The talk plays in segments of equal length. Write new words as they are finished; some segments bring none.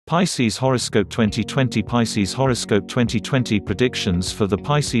Pisces Horoscope 2020. Pisces Horoscope 2020 predictions. For the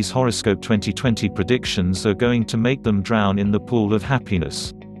Pisces Horoscope 2020 predictions are going to make them drown in the pool of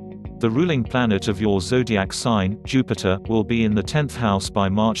happiness. The ruling planet of your zodiac sign, Jupiter, will be in the 10th house by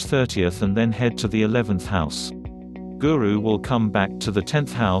March 30th and then head to the 11th house. Guru will come back to the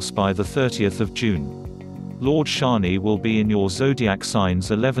 10th house by the 30th of June. Lord Shani will be in your zodiac sign's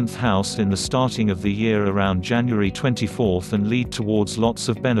 11th house in the starting of the year around January 24th and lead towards lots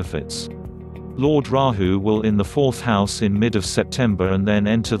of benefits. Lord Rahu will in the 4th house in mid of September and then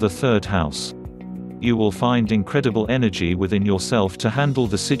enter the 3rd house. You will find incredible energy within yourself to handle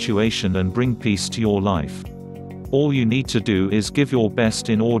the situation and bring peace to your life. All you need to do is give your best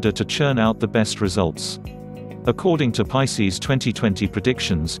in order to churn out the best results. According to Pisces 2020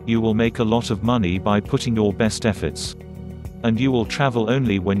 predictions, you will make a lot of money by putting your best efforts. And you will travel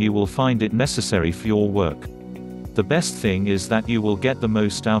only when you will find it necessary for your work. The best thing is that you will get the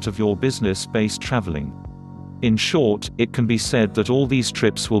most out of your business-based traveling. In short, it can be said that all these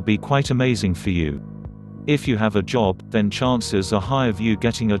trips will be quite amazing for you. If you have a job, then chances are high of you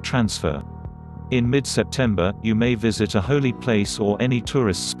getting a transfer. In mid-September, you may visit a holy place or any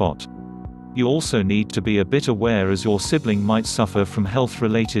tourist spot. You also need to be a bit aware as your sibling might suffer from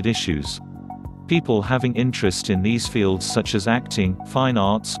health-related issues. People having interest in these fields such as acting, fine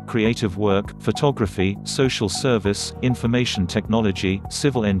arts, creative work, photography, social service, information technology,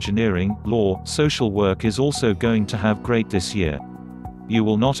 civil engineering, law, social work is also going to have great this year. You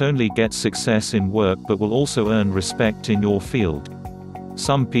will not only get success in work but will also earn respect in your field.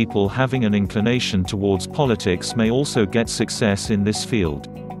 Some people having an inclination towards politics may also get success in this field.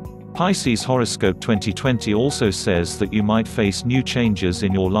 Pisces Horoscope 2020 also says that you might face new changes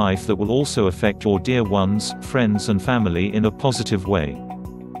in your life that will also affect your dear ones, friends and family in a positive way.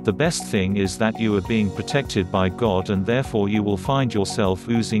 The best thing is that you are being protected by God and therefore you will find yourself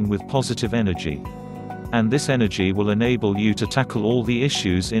oozing with positive energy. And this energy will enable you to tackle all the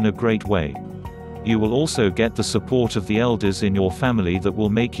issues in a great way. You will also get the support of the elders in your family that will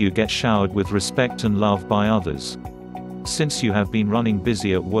make you get showered with respect and love by others. Since you have been running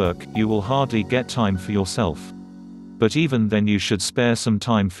busy at work, you will hardly get time for yourself. But even then you should spare some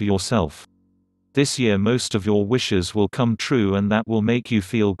time for yourself. This year most of your wishes will come true and that will make you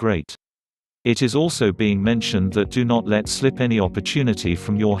feel great. It is also being mentioned that do not let slip any opportunity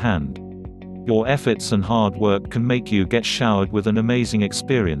from your hand. Your efforts and hard work can make you get showered with an amazing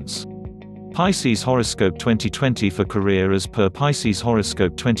experience. Pisces Horoscope 2020 for career. As per Pisces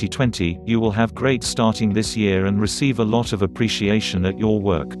Horoscope 2020, you will have great starting this year and receive a lot of appreciation at your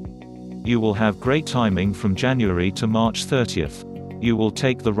work. You will have great timing from January to March 30th. You will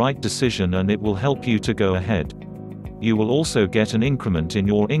take the right decision and it will help you to go ahead. You will also get an increment in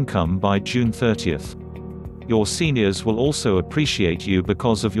your income by June 30th. Your seniors will also appreciate you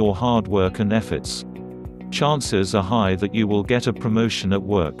because of your hard work and efforts. Chances are high that you will get a promotion at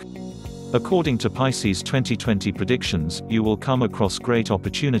work. According to Pisces 2020 predictions, you will come across great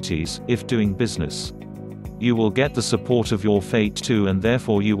opportunities, if doing business. You will get the support of your fate too and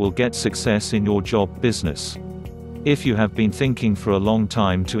therefore you will get success in your job, business. If you have been thinking for a long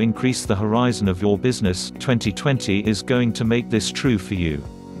time to increase the horizon of your business, 2020 is going to make this true for you.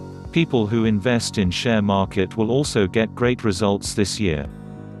 People who invest in share market will also get great results this year.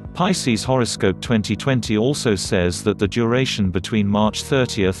 Pisces Horoscope 2020 also says that the duration between March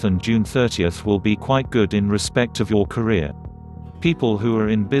 30th and June 30th will be quite good in respect of your career. People who are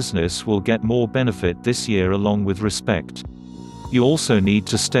in business will get more benefit this year along with respect. You also need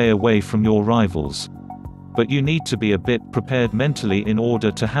to stay away from your rivals. But you need to be a bit prepared mentally in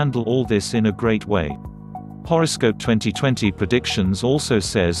order to handle all this in a great way. Horoscope 2020 predictions also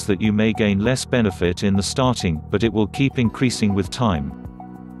says that you may gain less benefit in the starting, but it will keep increasing with time.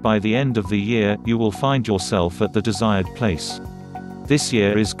 By the end of the year, you will find yourself at the desired place. This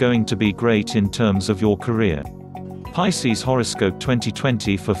year is going to be great in terms of your career. Pisces Horoscope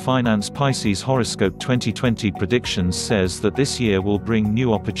 2020 for finance. Pisces Horoscope 2020 predictions says that this year will bring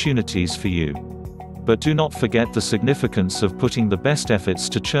new opportunities for you. But do not forget the significance of putting the best efforts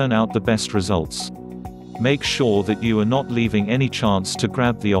to churn out the best results. Make sure that you are not leaving any chance to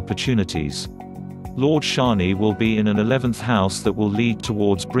grab the opportunities. Lord Shani will be in an 11th house that will lead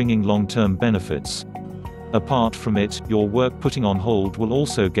towards bringing long-term benefits. Apart from it, your work putting on hold will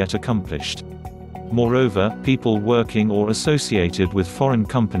also get accomplished. Moreover, people working or associated with foreign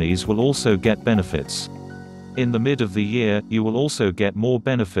companies will also get benefits. In the mid of the year, you will also get more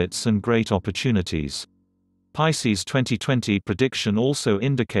benefits and great opportunities. Pisces 2020 prediction also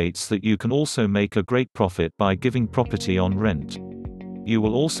indicates that you can also make a great profit by giving property on rent. You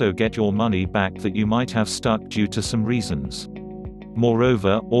will also get your money back that you might have stuck due to some reasons.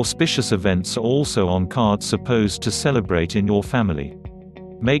 Moreover, auspicious events are also on cards supposed to celebrate in your family.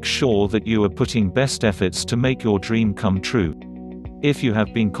 Make sure that you are putting best efforts to make your dream come true. If you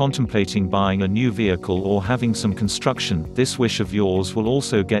have been contemplating buying a new vehicle or having some construction, this wish of yours will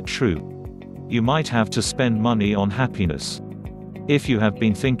also get true. You might have to spend money on happiness. If you have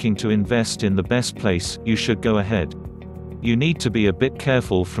been thinking to invest in the best place, you should go ahead. You need to be a bit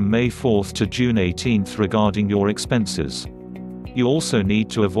careful from May 4th to June 18th regarding your expenses. You also need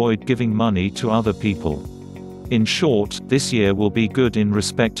to avoid giving money to other people. In short, this year will be good in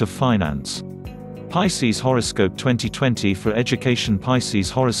respect of finance. Pisces Horoscope 2020 for education.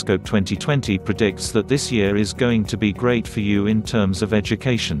 Pisces Horoscope 2020 predicts that this year is going to be great for you in terms of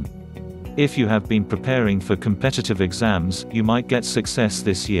education. If you have been preparing for competitive exams, you might get success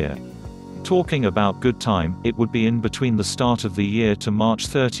this year. Talking about good time, it would be in between the start of the year to March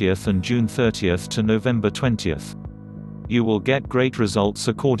 30th and June 30th to November 20th. You will get great results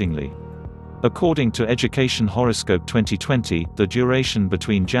accordingly. According to Education Horoscope 2020, the duration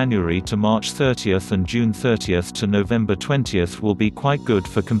between January to March 30th and June 30th to November 20th will be quite good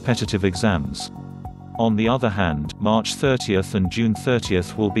for competitive exams. On the other hand, March 30th and June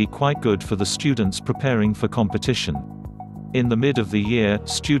 30th will be quite good for the students preparing for competition. In the mid of the year,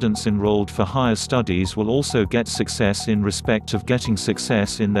 students enrolled for higher studies will also get success in respect of getting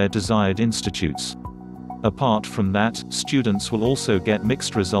success in their desired institutes. Apart from that, students will also get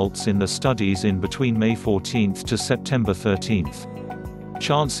mixed results in their studies in between May 14th to September 13th.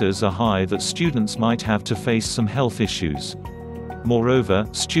 Chances are high that students might have to face some health issues. Moreover,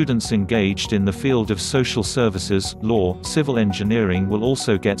 students engaged in the field of social services, law, civil engineering will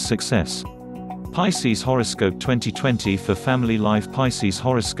also get success. Pisces Horoscope 2020 for family life. Pisces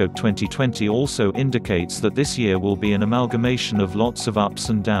Horoscope 2020 also indicates that this year will be an amalgamation of lots of ups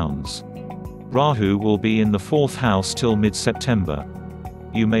and downs. Rahu will be in the 4th house till mid-September.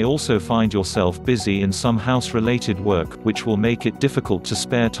 You may also find yourself busy in some house-related work, which will make it difficult to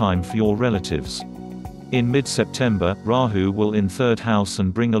spare time for your relatives. In mid-September, Rahu will in 3rd house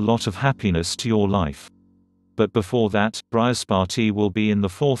and bring a lot of happiness to your life. But before that, Brihaspati will be in the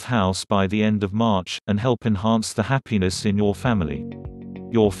 4th house by the end of March, and help enhance the happiness in your family.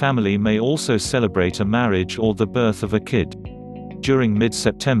 Your family may also celebrate a marriage or the birth of a kid. During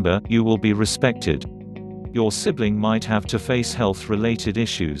mid-September, you will be respected. Your sibling might have to face health-related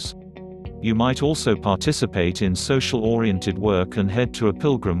issues. You might also participate in social-oriented work and head to a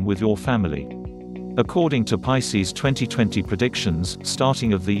pilgrim with your family. According to Pisces 2020 predictions,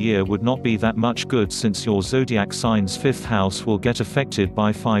 starting of the year would not be that much good since your zodiac sign's 5th house will get affected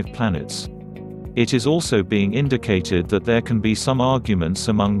by 5 planets. It is also being indicated that there can be some arguments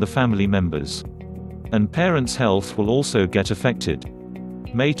among the family members. And parents' health will also get affected.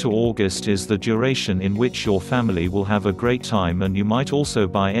 May to August is the duration in which your family will have a great time, and you might also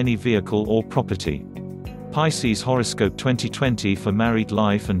buy any vehicle or property. Pisces Horoscope 2020 for married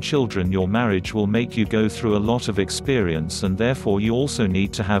life and children. Your marriage will make you go through a lot of experience, and therefore you also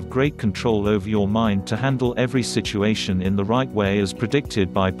need to have great control over your mind to handle every situation in the right way as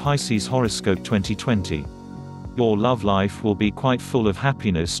predicted by Pisces Horoscope 2020. Your love life will be quite full of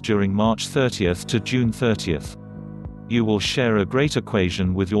happiness during March 30th to June 30th. You will share a great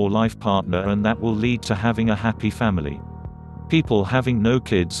equation with your life partner, and that will lead to having a happy family. People having no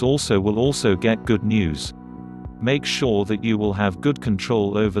kids will also get good news. Make sure that you will have good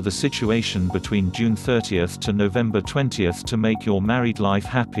control over the situation between June 30th to November 20th to make your married life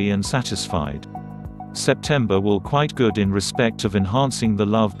happy and satisfied. September will quite good in respect of enhancing the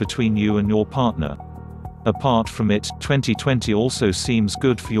love between you and your partner. Apart from it, 2020 also seems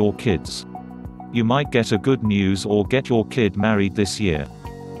good for your kids. You might get a good news or get your kid married this year.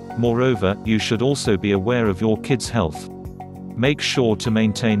 Moreover, you should also be aware of your kid's health. Make sure to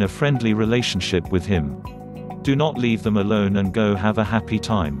maintain a friendly relationship with him. Do not leave them alone and go have a happy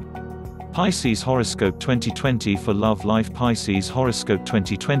time. Pisces Horoscope 2020 for love life. Pisces Horoscope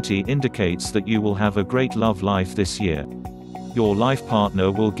 2020 indicates that you will have a great love life this year. Your life partner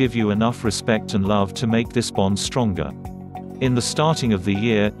will give you enough respect and love to make this bond stronger. In the starting of the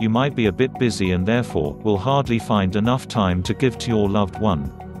year, you might be a bit busy and therefore will hardly find enough time to give to your loved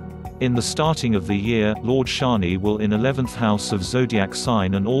one. In the starting of the year, Lord Shani will in 11th house of zodiac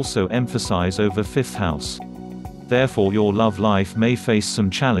sign and also emphasize over 5th house. Therefore your love life may face some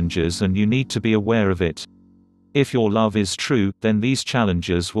challenges and you need to be aware of it. If your love is true, then these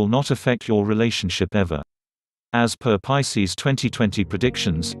challenges will not affect your relationship ever. As per Pisces 2020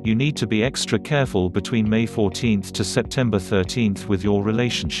 predictions, you need to be extra careful between May 14th to September 13th with your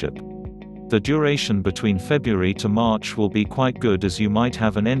relationship. The duration between February to March will be quite good as you might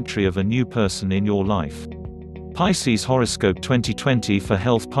have an entry of a new person in your life. Pisces Horoscope 2020 for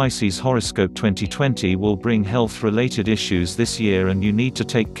health. Pisces Horoscope 2020 will bring health-related issues this year, and you need to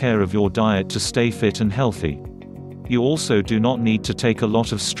take care of your diet to stay fit and healthy. You also do not need to take a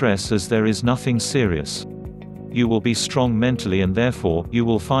lot of stress, as there is nothing serious. You will be strong mentally, and therefore, you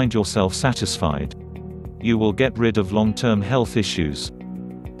will find yourself satisfied. You will get rid of long-term health issues.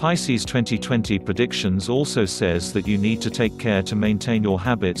 Pisces 2020 predictions also says that you need to take care to maintain your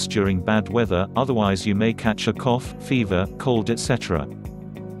habits during bad weather, otherwise you may catch a cough, fever, cold, etc.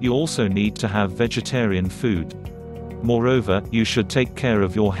 You also need to have vegetarian food. Moreover, you should take care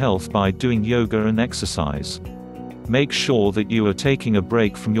of your health by doing yoga and exercise. Make sure that you are taking a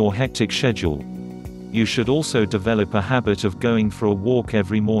break from your hectic schedule. You should also develop a habit of going for a walk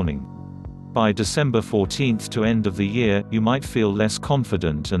every morning. By December 14th to end of the year, you might feel less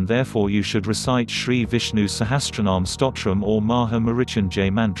confident, and therefore you should recite Sri Vishnu Sahasranam Stotram or Maha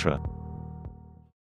Mrityunjay mantra.